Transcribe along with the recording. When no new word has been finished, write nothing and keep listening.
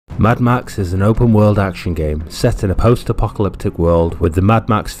Mad Max is an open-world action game set in a post-apocalyptic world with the Mad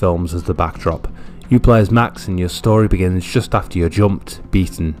Max films as the backdrop. You play as Max and your story begins just after you're jumped,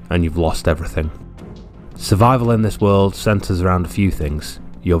 beaten, and you've lost everything. Survival in this world centres around a few things: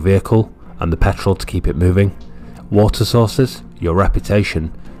 your vehicle and the petrol to keep it moving, water sources, your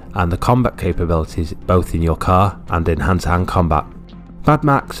reputation, and the combat capabilities both in your car and in hand-to-hand combat. Mad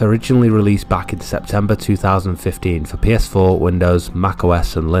Max originally released back in September 2015 for PS4, Windows,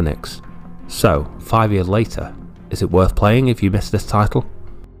 macOS and Linux. So, 5 years later, is it worth playing if you missed this title?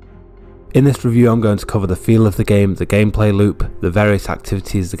 In this review I'm going to cover the feel of the game, the gameplay loop, the various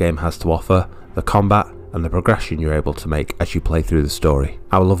activities the game has to offer, the combat, and the progression you're able to make as you play through the story.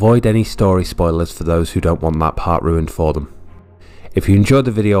 I will avoid any story spoilers for those who don't want that part ruined for them. If you enjoyed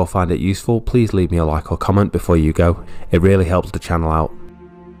the video or find it useful, please leave me a like or comment before you go. It really helps the channel out.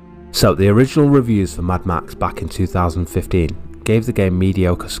 So, the original reviews for Mad Max back in 2015 gave the game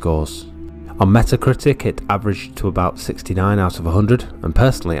mediocre scores. On Metacritic it averaged to about 69 out of 100, and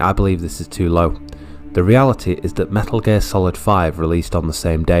personally I believe this is too low. The reality is that Metal Gear Solid 5 released on the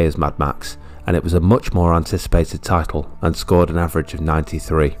same day as Mad Max, and it was a much more anticipated title and scored an average of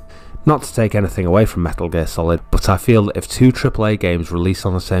 93. Not to take anything away from Metal Gear Solid, but I feel that if two AAA games release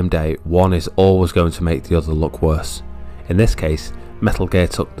on the same day, one is always going to make the other look worse. In this case, Metal Gear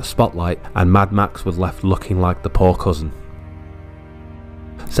took the spotlight and Mad Max was left looking like the poor cousin.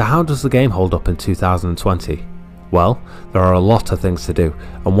 So how does the game hold up in 2020? Well, there are a lot of things to do,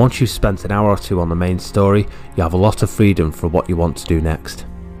 and once you've spent an hour or two on the main story, you have a lot of freedom for what you want to do next.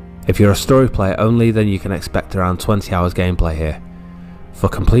 If you're a story player only, then you can expect around 20 hours gameplay here. For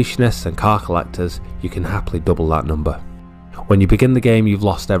completionists and car collectors, you can happily double that number. When you begin the game you've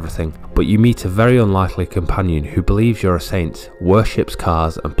lost everything, but you meet a very unlikely companion who believes you're a saint, worships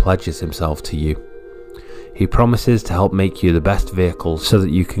cars and pledges himself to you. He promises to help make you the best vehicle so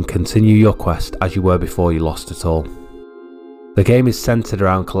that you can continue your quest as you were before you lost it all. The game is centred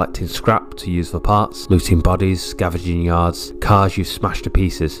around collecting scrap to use for parts, looting bodies, scavenging yards, cars you've smashed to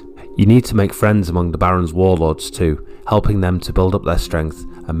pieces. You need to make friends among the Baron's warlords too, helping them to build up their strength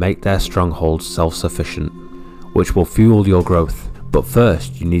and make their strongholds self-sufficient, which will fuel your growth. But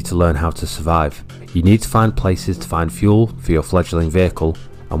first you need to learn how to survive. You need to find places to find fuel for your fledgling vehicle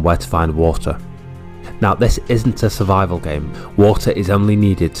and where to find water. Now this isn't a survival game. Water is only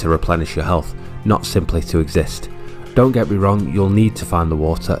needed to replenish your health, not simply to exist. Don't get me wrong, you'll need to find the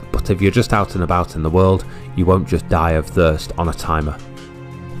water, but if you're just out and about in the world, you won't just die of thirst on a timer.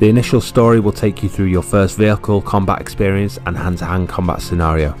 The initial story will take you through your first vehicle, combat experience and hand-to-hand combat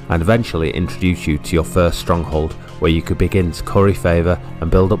scenario, and eventually introduce you to your first stronghold, where you could begin to curry favour and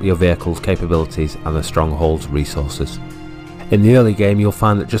build up your vehicle's capabilities and the stronghold's resources. In the early game you'll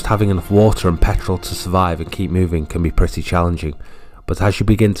find that just having enough water and petrol to survive and keep moving can be pretty challenging, but as you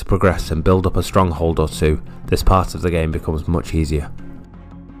begin to progress and build up a stronghold or two, this part of the game becomes much easier.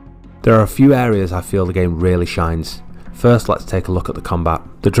 There are a few areas I feel the game really shines. First, let's take a look at the combat.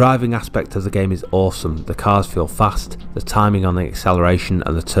 The driving aspect of the game is awesome. The cars feel fast, the timing on the acceleration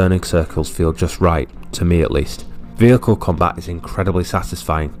and the turning circles feel just right, to me at least. Vehicle combat is incredibly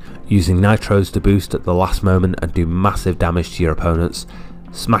satisfying, using nitros to boost at the last moment and do massive damage to your opponents,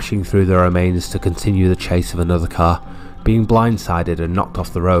 smashing through their remains to continue the chase of another car, being blindsided and knocked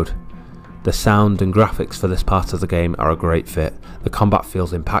off the road. The sound and graphics for this part of the game are a great fit. The combat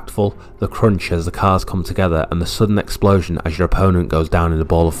feels impactful, the crunch as the cars come together and the sudden explosion as your opponent goes down in a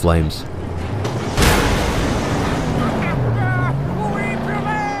ball of flames.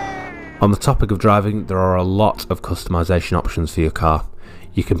 On the topic of driving, there are a lot of customization options for your car.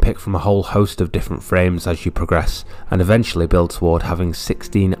 You can pick from a whole host of different frames as you progress and eventually build toward having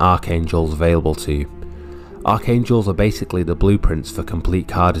 16 Archangels available to you. Archangels are basically the blueprints for complete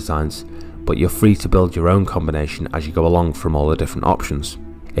car designs, but you're free to build your own combination as you go along from all the different options.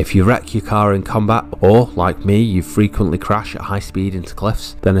 If you wreck your car in combat, or like me you frequently crash at high speed into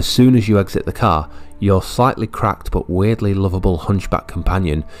cliffs, then as soon as you exit the car, your slightly cracked but weirdly lovable hunchback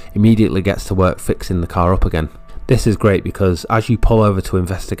companion immediately gets to work fixing the car up again. This is great because as you pull over to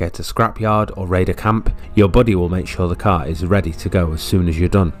investigate a scrapyard or raid a camp, your buddy will make sure the car is ready to go as soon as you're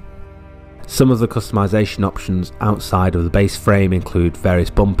done. Some of the customization options outside of the base frame include various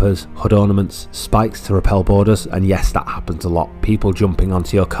bumpers, hood ornaments, spikes to repel borders, and yes, that happens a lot, people jumping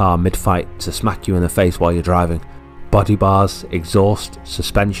onto your car mid-fight to smack you in the face while you're driving. Body bars, exhaust,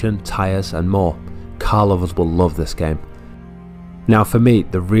 suspension, tyres and more. Car lovers will love this game. Now for me,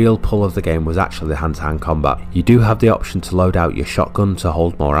 the real pull of the game was actually the hand-to-hand combat. You do have the option to load out your shotgun to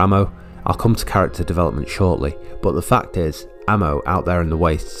hold more ammo. I'll come to character development shortly, but the fact is, ammo out there in the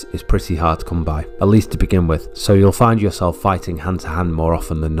wastes is pretty hard to come by, at least to begin with, so you'll find yourself fighting hand to hand more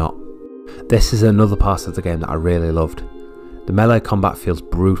often than not. This is another part of the game that I really loved. The melee combat feels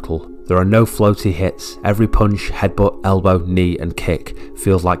brutal. There are no floaty hits. Every punch, headbutt, elbow, knee and kick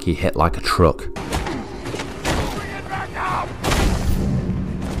feels like you hit like a truck.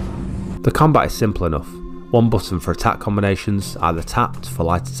 The combat is simple enough. One button for attack combinations, either tapped for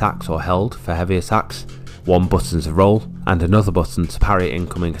light attacks or held for heavy attacks, one button to roll, and another button to parry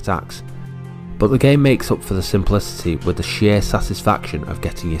incoming attacks. But the game makes up for the simplicity with the sheer satisfaction of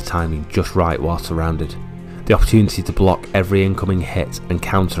getting your timing just right while surrounded. The opportunity to block every incoming hit and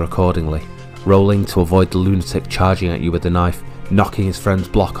counter accordingly, rolling to avoid the lunatic charging at you with a knife, knocking his friend's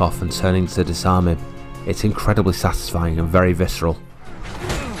block off and turning to disarm him. It's incredibly satisfying and very visceral.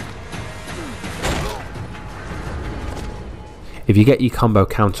 If you get your combo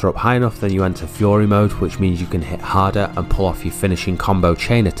counter up high enough, then you enter Fury mode, which means you can hit harder and pull off your finishing combo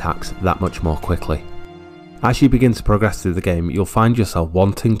chain attacks that much more quickly. As you begin to progress through the game, you'll find yourself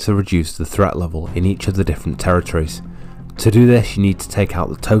wanting to reduce the threat level in each of the different territories. To do this, you need to take out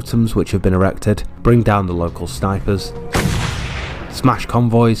the totems which have been erected, bring down the local snipers, smash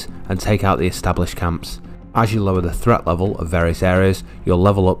convoys and take out the established camps. As you lower the threat level of various areas, you'll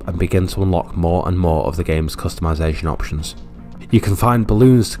level up and begin to unlock more and more of the game's customization options. You can find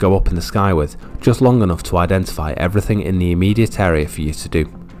balloons to go up in the sky with, just long enough to identify everything in the immediate area for you to do.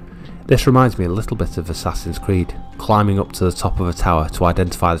 This reminds me a little bit of Assassin's Creed, climbing up to the top of a tower to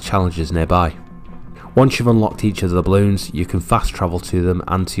identify the challenges nearby. Once you've unlocked each of the balloons, you can fast travel to them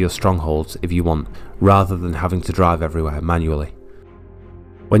and to your strongholds if you want, rather than having to drive everywhere manually.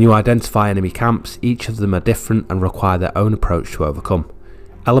 When you identify enemy camps, each of them are different and require their own approach to overcome.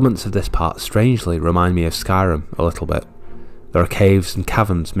 Elements of this part strangely remind me of Skyrim a little bit. There are caves and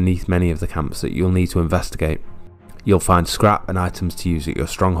caverns beneath many of the camps that you'll need to investigate. You'll find scrap and items to use at your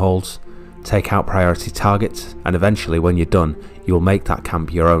strongholds, take out priority targets, and eventually when you're done, you'll make that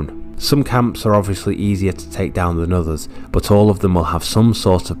camp your own. Some camps are obviously easier to take down than others, but all of them will have some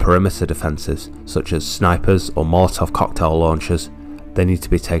sort of perimeter defences, such as snipers or Molotov cocktail launchers. They need to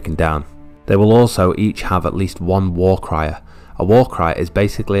be taken down. They will also each have at least one war crier. A war crier is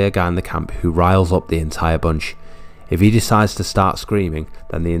basically a guy in the camp who riles up the entire bunch. If he decides to start screaming,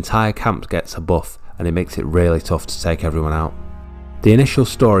 then the entire camp gets a buff and it makes it really tough to take everyone out. The initial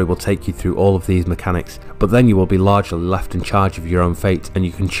story will take you through all of these mechanics, but then you will be largely left in charge of your own fate and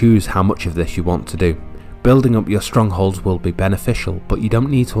you can choose how much of this you want to do. Building up your strongholds will be beneficial, but you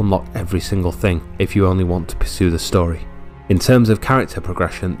don't need to unlock every single thing if you only want to pursue the story. In terms of character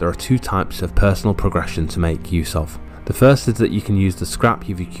progression, there are two types of personal progression to make use of. The first is that you can use the scrap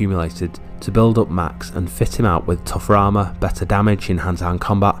you've accumulated to build up Max and fit him out with tougher armour, better damage in hand-to-hand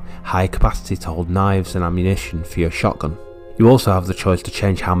combat, higher capacity to hold knives and ammunition for your shotgun. You also have the choice to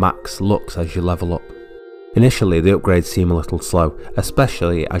change how Max looks as you level up. Initially the upgrades seem a little slow,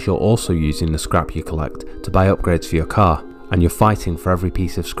 especially as you're also using the scrap you collect to buy upgrades for your car, and you're fighting for every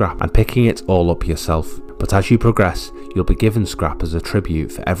piece of scrap and picking it all up yourself. But as you progress, you'll be given scrap as a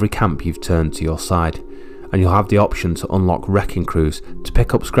tribute for every camp you've turned to your side. And you'll have the option to unlock wrecking crews to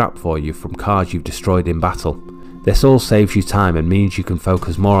pick up scrap for you from cars you've destroyed in battle. This all saves you time and means you can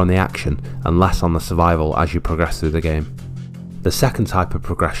focus more on the action and less on the survival as you progress through the game. The second type of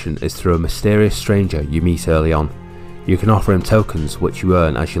progression is through a mysterious stranger you meet early on. You can offer him tokens which you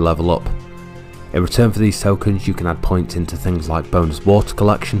earn as you level up. In return for these tokens you can add points into things like bonus water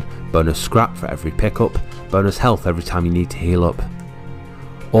collection, bonus scrap for every pickup, bonus health every time you need to heal up.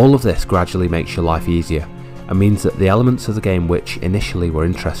 All of this gradually makes your life easier, and means that the elements of the game which initially were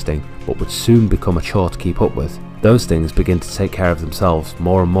interesting but would soon become a chore to keep up with, those things begin to take care of themselves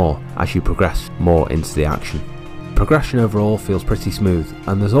more and more as you progress more into the action. Progression overall feels pretty smooth,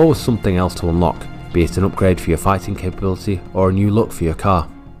 and there's always something else to unlock, be it an upgrade for your fighting capability or a new look for your car.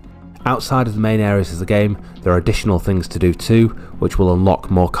 Outside of the main areas of the game, there are additional things to do too, which will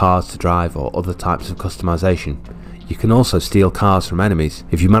unlock more cars to drive or other types of customization. You can also steal cars from enemies.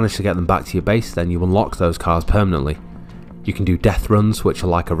 If you manage to get them back to your base, then you unlock those cars permanently. You can do death runs, which are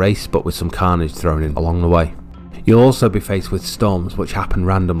like a race but with some carnage thrown in along the way. You'll also be faced with storms which happen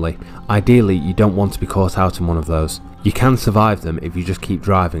randomly. Ideally, you don't want to be caught out in one of those. You can survive them if you just keep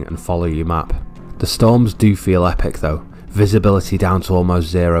driving and follow your map. The storms do feel epic though, visibility down to almost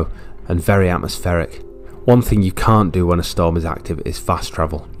zero and very atmospheric. One thing you can't do when a storm is active is fast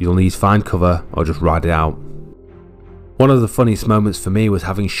travel. You'll need to find cover or just ride it out. One of the funniest moments for me was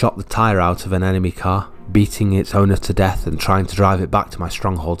having shot the tyre out of an enemy car, beating its owner to death and trying to drive it back to my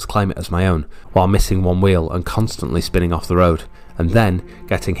stronghold to claim it as my own, while missing one wheel and constantly spinning off the road, and then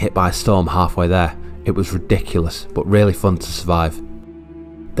getting hit by a storm halfway there. It was ridiculous, but really fun to survive.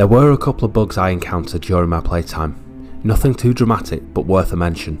 There were a couple of bugs I encountered during my playtime. Nothing too dramatic, but worth a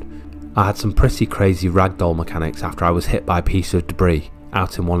mention. I had some pretty crazy ragdoll mechanics after I was hit by a piece of debris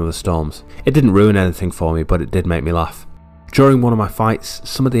out in one of the storms. It didn't ruin anything for me, but it did make me laugh. During one of my fights,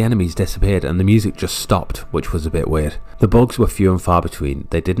 some of the enemies disappeared and the music just stopped, which was a bit weird. The bugs were few and far between,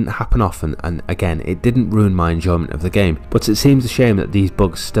 they didn't happen often, and again, it didn't ruin my enjoyment of the game, but it seems a shame that these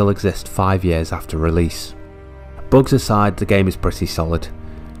bugs still exist 5 years after release. Bugs aside, the game is pretty solid.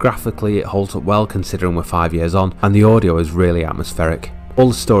 Graphically, it holds up well considering we're 5 years on, and the audio is really atmospheric. All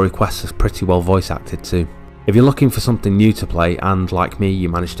the story quests are pretty well voice acted too. If you're looking for something new to play and, like me, you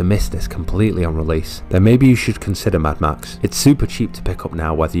managed to miss this completely on release, then maybe you should consider Mad Max. It's super cheap to pick up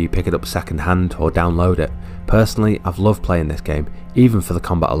now, whether you pick it up second hand or download it. Personally, I've loved playing this game, even for the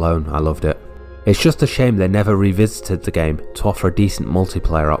combat alone, I loved it. It's just a shame they never revisited the game to offer a decent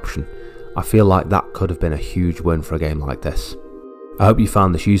multiplayer option. I feel like that could have been a huge win for a game like this. I hope you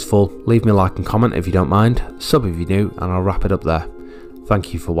found this useful. Leave me a like and comment if you don't mind, sub if you're new, and I'll wrap it up there.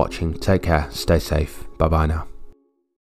 Thank you for watching, take care, stay safe, bye bye now.